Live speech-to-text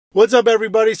What's up,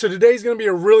 everybody? So today's going to be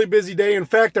a really busy day. In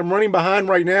fact, I'm running behind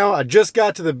right now. I just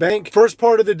got to the bank. First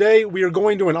part of the day, we are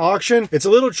going to an auction. It's a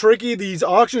little tricky. These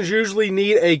auctions usually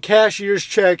need a cashier's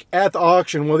check at the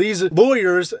auction. Well, these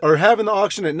lawyers are having the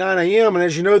auction at 9 a.m. and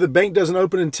as you know, the bank doesn't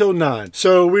open until 9.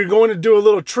 So we're going to do a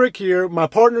little trick here. My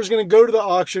partner's going to go to the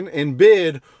auction and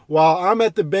bid while I'm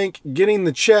at the bank getting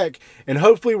the check, and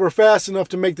hopefully we're fast enough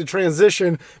to make the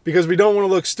transition because we don't want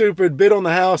to look stupid, bid on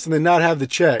the house and then not have the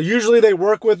check. Usually they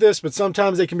work with this, but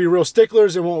sometimes they can be real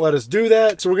sticklers and won't let us do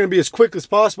that. So we're going to be as quick as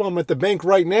possible. I'm at the bank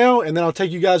right now, and then I'll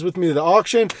take you guys with me to the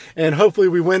auction, and hopefully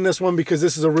we win this one because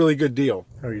this is a really good deal.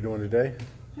 How are you doing today?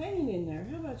 Hanging in there.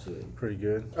 How about you? Pretty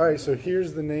good. All right, so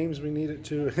here's the names we need it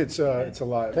to. It's a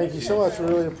lot. Thank you so much. We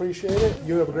really appreciate it.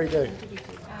 You have a great day.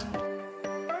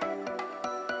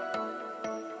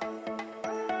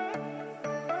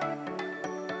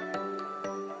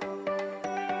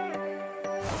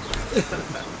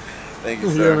 Thank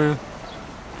you, sir. Yeah, man.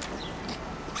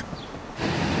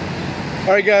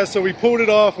 All right, guys, so we pulled it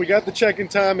off. We got the check in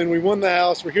time and we won the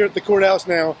house. We're here at the courthouse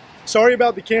now. Sorry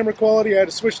about the camera quality. I had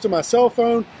to switch to my cell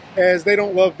phone as they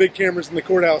don't love big cameras in the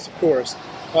courthouse, of course.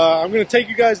 I'm going to take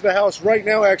you guys to the house right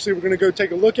now. Actually, we're going to go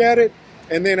take a look at it.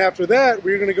 And then after that,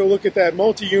 we're going to go look at that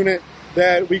multi-unit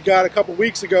that we got a couple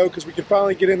weeks ago because we can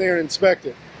finally get in there and inspect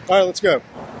it. All right, let's go.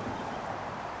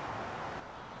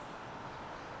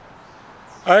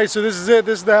 All right, so this is it.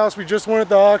 This is the house we just won at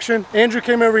the auction. Andrew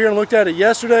came over here and looked at it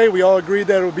yesterday. We all agreed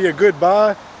that it would be a good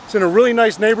buy. It's in a really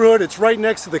nice neighborhood. It's right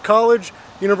next to the college.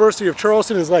 University of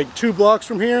Charleston is like 2 blocks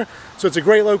from here. So it's a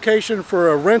great location for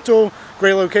a rental,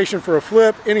 great location for a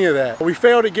flip, any of that. We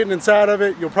failed at getting inside of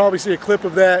it. You'll probably see a clip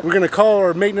of that. We're gonna call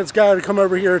our maintenance guy to come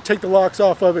over here, take the locks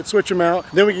off of it, switch them out.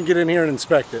 Then we can get in here and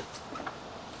inspect it.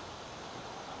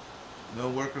 No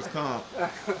workers' comp.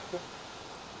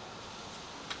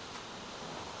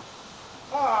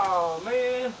 Oh,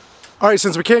 man. All right,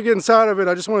 since we can't get inside of it,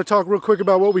 I just want to talk real quick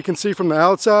about what we can see from the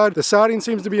outside. The siding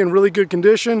seems to be in really good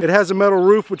condition. It has a metal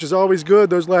roof, which is always good.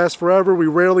 Those last forever. We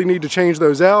rarely need to change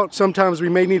those out. Sometimes we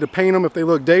may need to paint them if they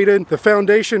look dated. The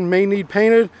foundation may need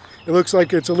painted. It looks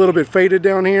like it's a little bit faded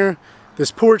down here.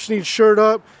 This porch needs shirt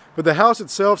up, but the house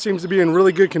itself seems to be in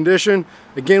really good condition.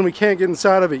 Again, we can't get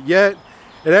inside of it yet.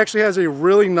 It actually has a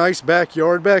really nice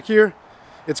backyard back here.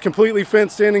 It's completely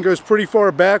fenced in and goes pretty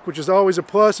far back, which is always a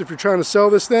plus if you're trying to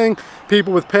sell this thing.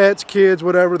 People with pets, kids,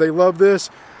 whatever, they love this.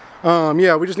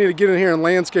 Yeah, we just need to get in here and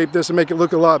landscape this and make it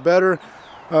look a lot better.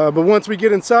 But once we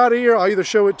get inside of here, I'll either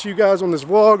show it to you guys on this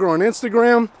vlog or on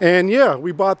Instagram. And yeah,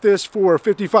 we bought this for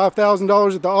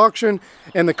 $55,000 at the auction,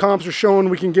 and the comps are showing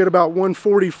we can get about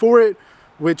 $140,000 for it,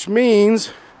 which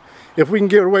means if we can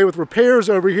get away with repairs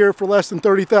over here for less than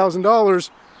 $30,000,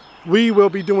 we will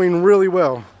be doing really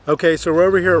well. Okay, so we're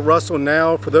over here at Russell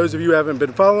now. For those of you who haven't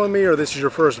been following me or this is your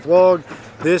first vlog,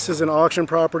 this is an auction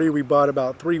property we bought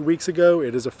about 3 weeks ago.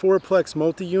 It is a 4-plex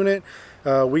multi-unit.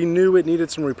 We knew it needed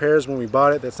some repairs when we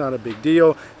bought it. That's not a big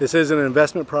deal. This is an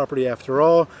investment property after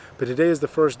all, but today is the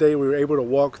first day we were able to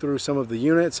walk through some of the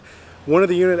units. One of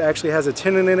the units actually has a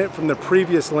tenant in it from the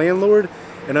previous landlord,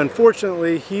 and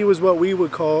unfortunately he was what we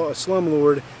would call a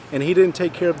slumlord, and he didn't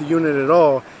take care of the unit at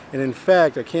all. And in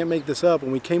fact, I can't make this up,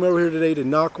 when we came over here today to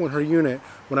knock on her unit,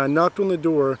 when I knocked on the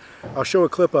door, I'll show a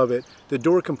clip of it, the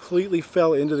door completely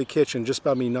fell into the kitchen just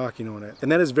by me knocking on it.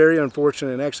 And that is very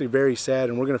unfortunate and actually very sad,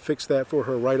 and we're going to fix that for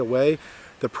her right away.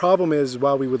 The problem is,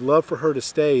 while we would love for her to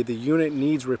stay, the unit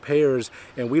needs repairs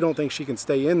and we don't think she can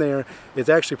stay in there. It's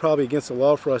actually probably against the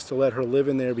law for us to let her live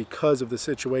in there because of the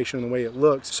situation and the way it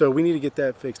looks. So we need to get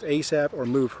that fixed ASAP or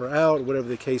move her out, whatever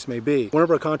the case may be. One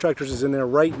of our contractors is in there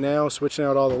right now, switching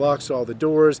out all the locks to all the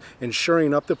doors and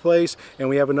shoring up the place. And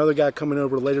we have another guy coming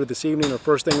over later this evening or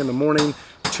first thing in the morning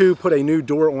to put a new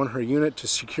door on her unit to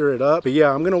secure it up. But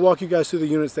yeah, I'm gonna walk you guys through the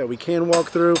units that we can walk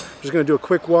through. I'm just gonna do a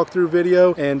quick walkthrough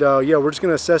video, and yeah, we're just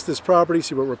gonna assess this property,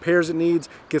 see what repairs it needs,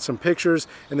 get some pictures,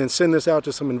 and then send this out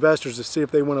to some investors to see if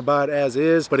they want to buy it as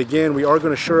is. But again, we are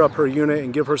going to shore up her unit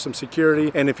and give her some security.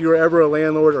 And if you're ever a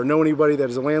landlord or know anybody that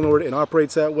is a landlord and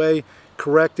operates that way,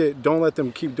 correct it. Don't let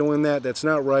them keep doing that. That's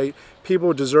not right.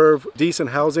 People deserve decent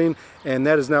housing, and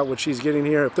that is not what she's getting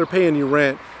here. If they're paying you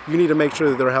rent, you need to make sure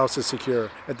that their house is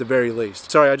secure at the very least.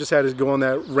 Sorry, I just had to go on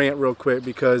that rant real quick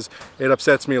because it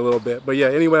upsets me a little bit. But yeah,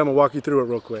 anyway, I'm gonna walk you through it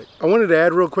real quick. I wanted to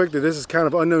add real quick that this is kind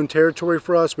of unknown territory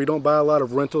for us. We don't buy a lot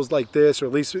of rentals like this, or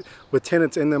at least with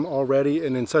tenants in them already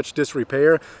and in such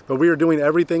disrepair. But we are doing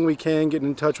everything we can, getting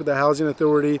in touch with the housing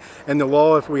authority and the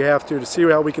law if we have to see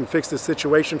how we can fix this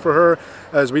situation for her.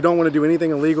 as we don't want to do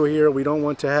anything illegal here. We don't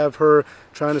want to have her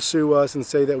trying to sue us and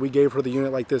say that we gave her the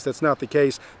unit like this. That's not the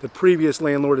case. The previous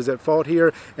landlord is at fault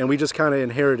here, and we just kind of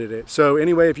inherited it. So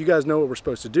anyway, if you guys know what we're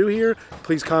supposed to do here,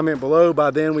 please comment below.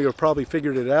 By then we have probably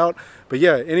figured it out. But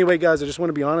yeah, anyway guys, I just want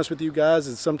to be honest with you guys,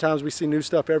 and sometimes we see new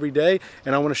stuff every day,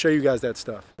 and I want to show you guys that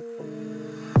stuff.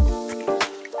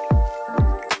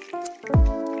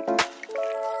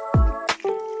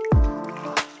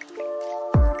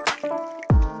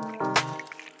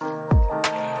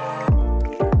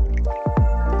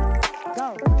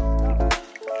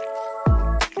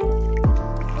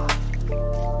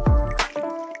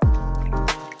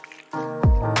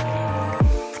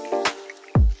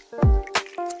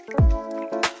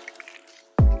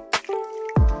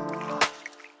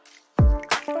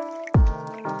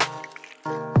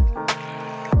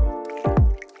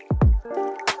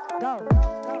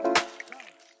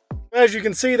 As you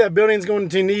can see, that building's going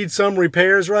to need some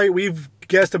repairs, right? We've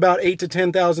guessed about $8,000 to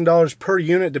 $10,000 per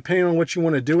unit, depending on what you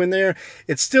want to do in there.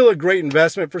 It's still a great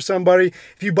investment for somebody.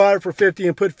 If you buy it for $50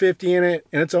 and put $50 in it,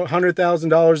 and it's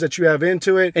 $100,000 that you have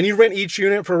into it, and you rent each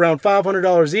unit for around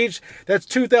 $500 each, that's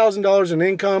 $2,000 in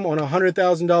income on a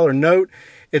 $100,000 note.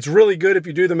 It's really good if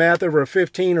you do the math over a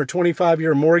 15 or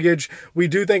 25-year mortgage. We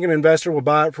do think an investor will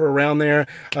buy it for around there.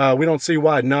 We don't see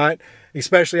why not,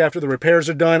 especially after the repairs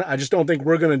are done. I just don't think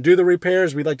we're going to do the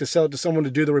repairs. We'd like to sell it to someone to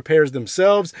do the repairs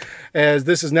themselves, as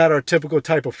this is not our typical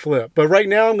type of flip. But right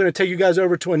now I'm going to take you guys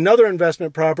over to another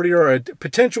investment property, or a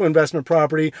potential investment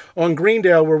property on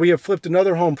Greendale, where we have flipped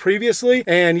another home previously.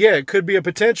 And yeah, it could be a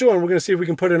potential, and we're going to see if we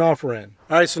can put an offer in.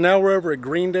 All right, so now we're over at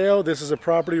Greendale. This is a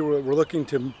property we're looking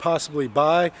to possibly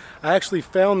buy. I actually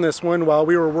found this one while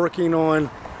we were working on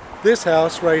this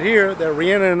house right here that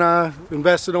Rihanna and I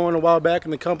invested on a while back,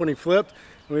 and the company flipped.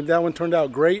 I mean, that one turned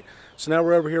out great. So now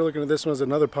we're over here looking at this one as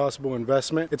another possible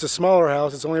investment. It's a smaller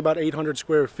house. It's only about 800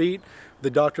 square feet.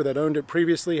 The doctor that owned it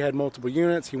previously had multiple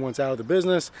units. He wants out of the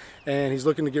business, and he's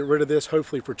looking to get rid of this,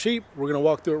 hopefully for cheap. We're going to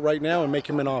walk through it right now and make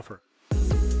him an offer.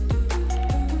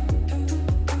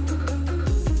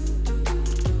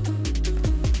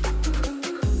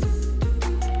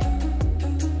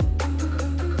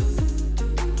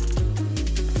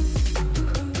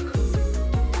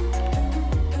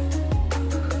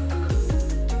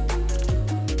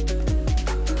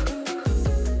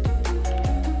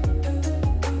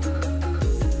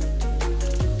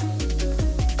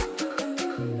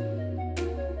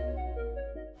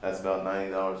 That's about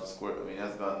 $90 a square. I mean,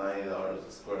 that's about $90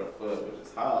 a square foot, which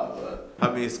is high. But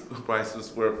how many price per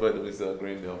square foot did we sell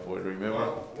Greendale for? Do you remember?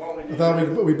 I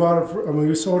thought we bought it for, I mean,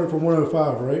 we sold it for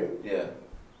 105, right? Yeah.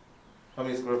 How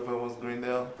many square foot was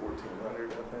Greendale?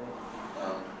 1,400, I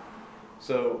think.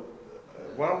 So,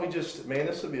 why don't we just, man,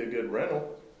 this would be a good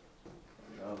rental.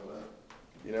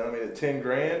 You know, I mean, at 10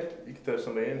 grand, you can throw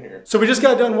somebody in here. So we just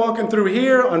got done walking through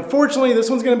here. Unfortunately, this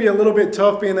one's gonna be a little bit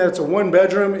tough, being that it's a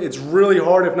 1-bedroom. It's really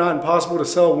hard, if not impossible, to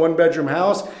sell a 1-bedroom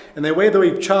house. And the way that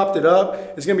we've chopped it up,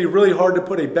 it's gonna be really hard to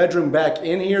put a bedroom back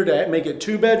in here to make it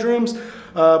 2 bedrooms.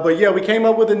 But yeah, we came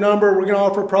up with a number. We're gonna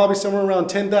offer probably somewhere around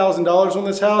 $10,000 on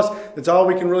this house. That's all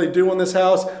we can really do on this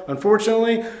house,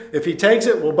 unfortunately. If he takes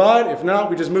it, we'll buy it. If not,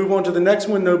 we just move on to the next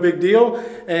one, no big deal.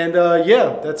 And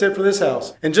yeah, that's it for this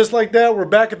house. And just like that,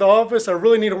 we're back at the office. I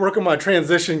really need to work on my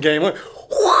transition game.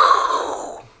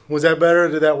 Was that better?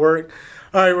 Did that work?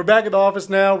 All right, we're back at the office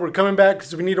now. We're coming back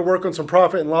because we need to work on some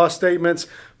profit and loss statements.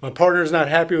 My partner's not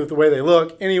happy with the way they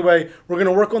look. Anyway, we're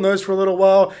gonna work on those for a little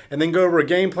while and then go over a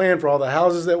game plan for all the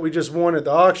houses that we just won at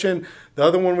the auction, the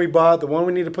other one we bought, the one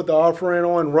we need to put the offer in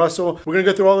on, Russell. We're gonna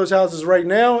go through all those houses right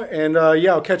now, and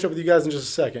yeah, I'll catch up with you guys in just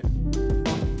a second.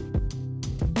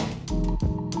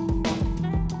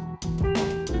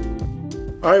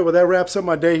 All right, well, that wraps up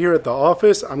my day here at the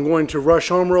office. I'm going to rush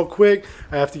home real quick.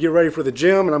 I have to get ready for the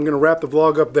gym, and I'm gonna wrap the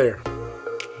vlog up there.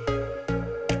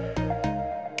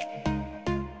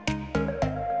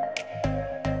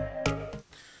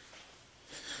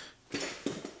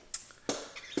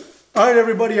 All right,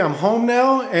 everybody, I'm home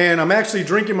now, and I'm actually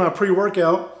drinking my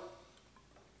pre-workout.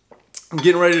 I'm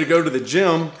getting ready to go to the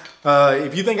gym.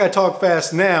 If you think I talk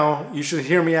fast now, you should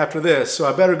hear me after this, so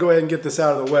I better go ahead and get this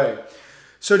out of the way.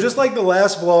 So just like the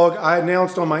last vlog, I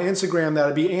announced on my Instagram that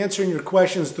I'd be answering your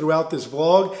questions throughout this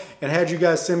vlog, and had you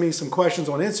guys send me some questions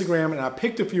on Instagram, and I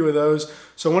picked a few of those.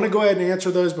 So I want to go ahead and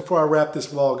answer those before I wrap this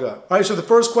vlog up. All right, so the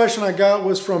first question I got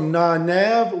was from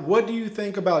Nav. What do you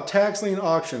think about tax lien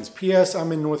auctions? P.S.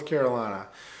 I'm in North Carolina.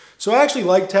 So I actually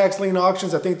like tax lien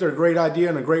auctions. I think they're a great idea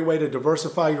and a great way to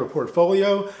diversify your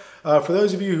portfolio. For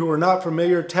those of you who are not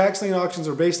familiar, tax lien auctions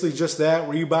are basically just that,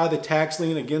 where you buy the tax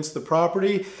lien against the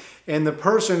property. and the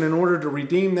person, in order to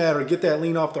redeem that or get that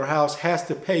lien off their house, has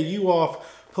to pay you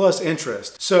off plus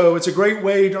interest. So it's a great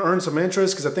way to earn some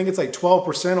interest, because I think it's like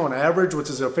 12% on average, which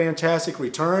is a fantastic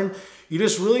return. You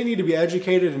just really need to be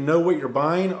educated and know what you're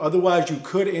buying. Otherwise, you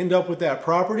could end up with that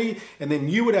property, and then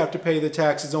you would have to pay the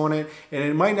taxes on it, and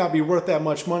it might not be worth that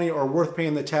much money or worth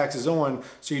paying the taxes on.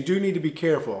 So you do need to be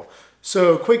careful.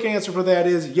 So quick answer for that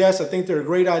is yes, I think they're a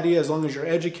great idea as long as you're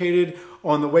educated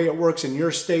on the way it works in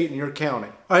your state and your county.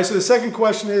 All right, so the second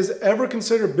question is, ever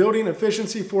consider building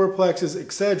efficiency fourplexes,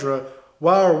 etc.?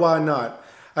 Why or why not?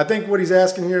 I think what he's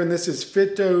asking here, and this is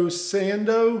Fito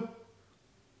Sando,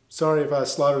 sorry if I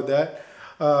slaughtered that,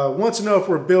 wants to know if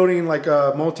we're building like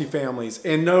multifamilies.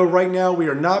 And no, right now we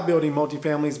are not building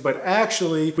multifamilies, but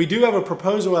actually we do have a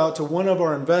proposal out to one of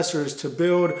our investors to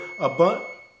build a bunch.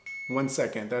 1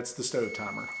 second, that's the stove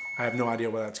timer. I have no idea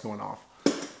why that's going off.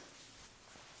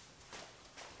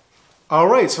 All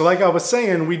right, so like I was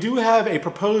saying, we do have a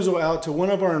proposal out to one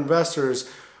of our investors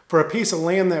for a piece of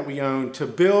land that we own to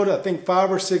build, I think,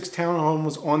 5 or 6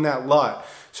 townhomes on that lot.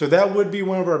 So that would be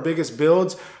one of our biggest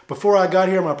builds. Before I got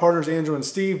here, my partners Andrew and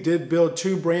Steve did build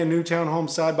 2 brand new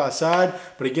townhomes side by side.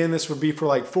 But again, this would be for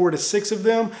like 4 to 6 of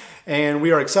them. And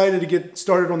we are excited to get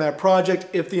started on that project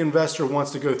if the investor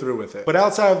wants to go through with it. But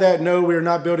outside of that, no, we are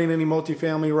not building any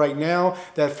multifamily right now.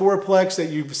 That fourplex that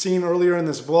you've seen earlier in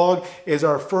this vlog is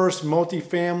our first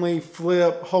multifamily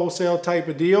flip wholesale type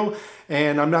of deal.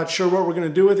 And I'm not sure what we're going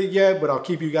to do with it yet, but I'll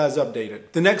keep you guys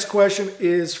updated. The next question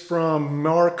is from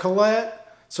Marcolette.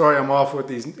 Sorry, I'm off with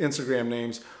these Instagram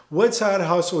names. What side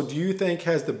hustle do you think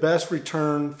has the best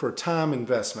return for time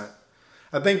investment?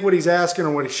 I think what he's asking,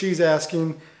 or what she's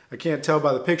asking, I can't tell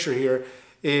by the picture here,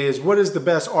 is what is the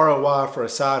best ROI for a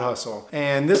side hustle?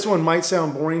 And this one might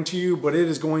sound boring to you, but it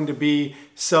is going to be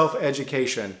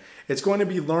self-education. It's going to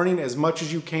be learning as much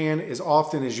as you can, as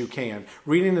often as you can.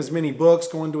 Reading as many books,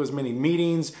 going to as many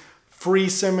meetings, free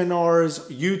seminars,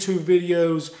 YouTube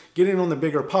videos, getting on the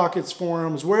Bigger Pockets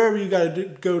forums, wherever you got to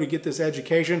go to get this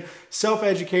education.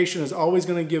 Self-education is always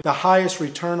going to give the highest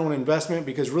return on investment,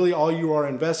 because really all you are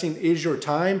investing is your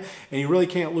time, and you really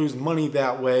can't lose money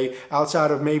that way outside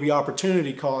of maybe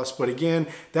opportunity costs. But again,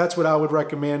 that's what I would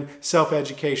recommend.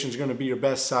 Self-education is going to be your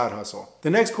best side hustle. The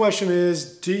next question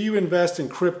is, do you invest in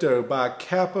crypto? By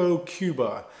Capo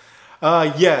Cuba.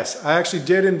 Yes, I actually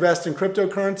did invest in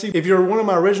cryptocurrency. If you're one of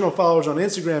my original followers on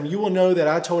Instagram, you will know that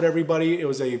I told everybody it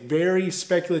was a very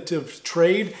speculative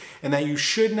trade and that you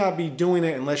should not be doing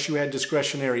it unless you had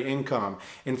discretionary income.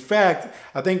 In fact,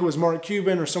 I think it was Mark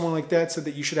Cuban or someone like that said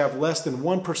that you should have less than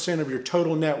 1% of your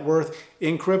total net worth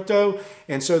in crypto.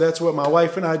 And so that's what my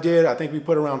wife and I did. I think we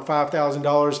put around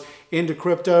 $5,000 into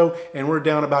crypto, and we're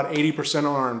down about 80% on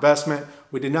our investment.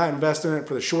 We did not invest in it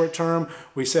for the short term.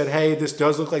 We said, hey, this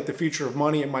does look like the future of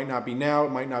money. It might not be now, it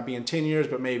might not be in 10 years,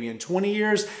 but maybe in 20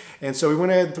 years. And so we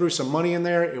went ahead and threw some money in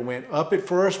there. It went up at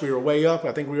first. We were way up.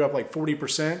 I think we were up like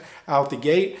 40% out the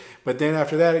gate. But then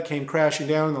after that, it came crashing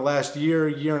down. In the last year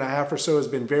and a half or so has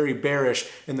been very bearish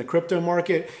in the crypto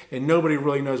market, and nobody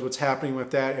really knows what's happening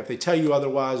with that. If they tell you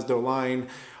otherwise, they're lying.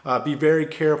 Be very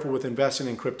careful with investing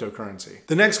in cryptocurrency.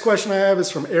 The next question I have is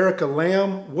from Erica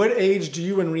Lamb. What age do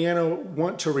you and Rihanna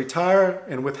want to retire,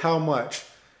 and with how much?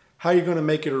 How are you going to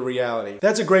make it a reality?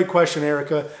 That's a great question,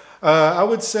 Erica. I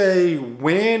would say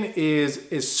when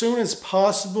is as soon as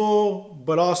possible,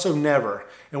 but also never.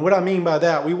 And what I mean by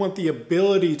that, we want the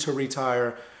ability to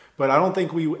retire, but I don't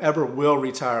think we ever will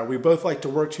retire. We both like to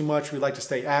work too much. We like to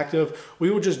stay active. We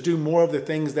will just do more of the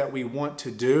things that we want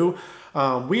to do.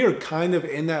 We are kind of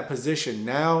in that position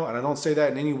now, and I don't say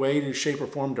that in any way, shape, or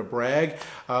form to brag,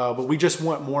 but we just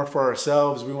want more for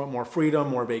ourselves. We want more freedom,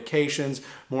 more vacations,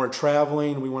 more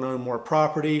traveling. We want to own more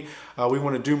property. We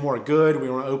want to do more good. We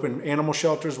want to open animal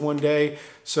shelters one day.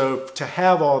 So to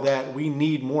have all that, we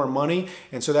need more money,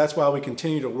 and so that's why we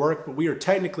continue to work. But we are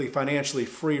technically financially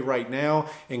free right now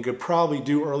and could probably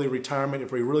do early retirement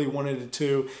if we really wanted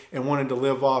to and wanted to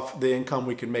live off the income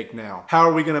we can make now. How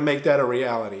are we going to make that a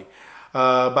reality?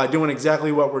 By doing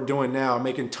exactly what we're doing now,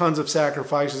 making tons of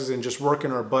sacrifices and just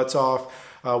working our butts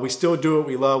off. We still do what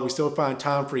we love. We still find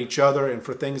time for each other and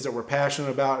for things that we're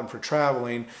passionate about and for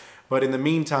traveling. But in the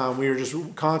meantime, we are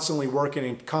just constantly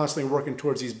working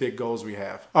towards these big goals we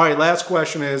have. All right, last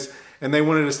question is, and they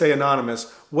wanted to stay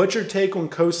anonymous, what's your take on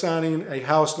co-signing a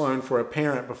house loan for a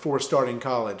parent before starting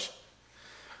college?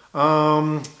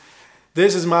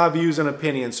 This is my views and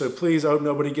opinions, so please, I hope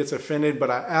nobody gets offended,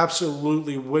 but I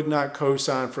absolutely would not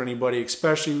co-sign for anybody,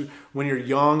 especially when you're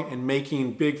young and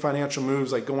making big financial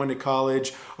moves like going to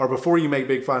college, or before you make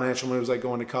big financial moves like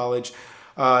going to college.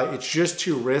 It's just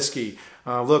too risky.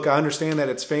 Look, I understand that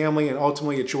it's family and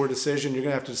ultimately it's your decision. You're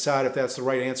gonna have to decide if that's the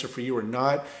right answer for you or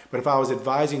not. But if I was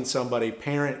advising somebody,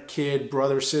 parent, kid,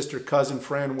 brother, sister, cousin,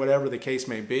 friend, whatever the case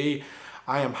may be,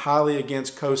 I am highly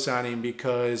against co-signing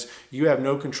because you have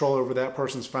no control over that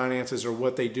person's finances or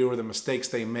what they do or the mistakes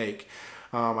they make.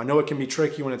 I know it can be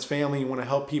tricky when it's family, you want to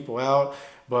help people out,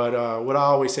 but what I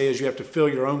always say is you have to fill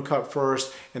your own cup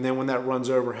first, and then when that runs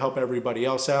over, help everybody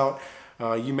else out.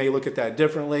 You may look at that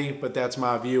differently, but that's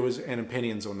my views and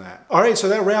opinions on that. All right, so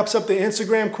that wraps up the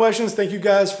Instagram questions. Thank you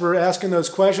guys for asking those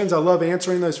questions. I love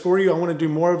answering those for you. I want to do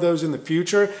more of those in the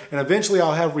future, and eventually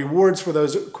I'll have rewards for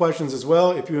those questions as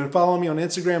well. If you've been following me on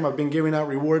Instagram, I've been giving out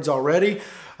rewards already.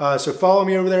 So follow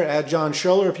me over there at John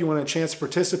Scholler if you want a chance to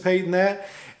participate in that.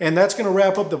 And that's going to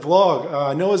wrap up the vlog.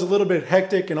 I know it's a little bit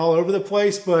hectic and all over the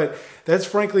place, but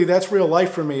that's real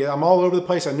life for me. I'm all over the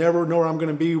place. I never know where I'm going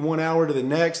to be 1 hour to the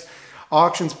next.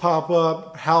 Auctions pop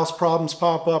up, house problems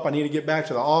pop up, I need to get back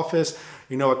to the office,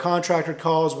 you know, a contractor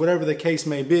calls, whatever the case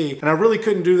may be. And I really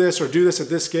couldn't do this or do this at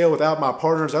this scale without my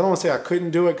partners. I don't want to say I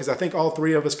couldn't do it because I think all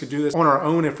three of us could do this on our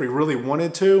own if we really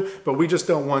wanted to, but we just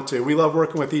don't want to. We love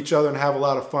working with each other and have a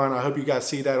lot of fun. I hope you guys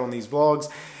see that on these vlogs.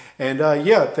 And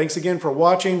yeah, thanks again for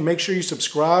watching. Make sure you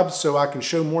subscribe so I can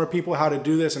show more people how to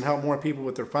do this and help more people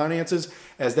with their finances,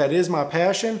 as that is my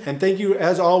passion. And thank you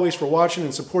as always for watching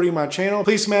and supporting my channel.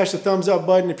 Please smash the thumbs up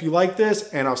button if you like this,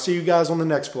 and I'll see you guys on the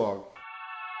next vlog.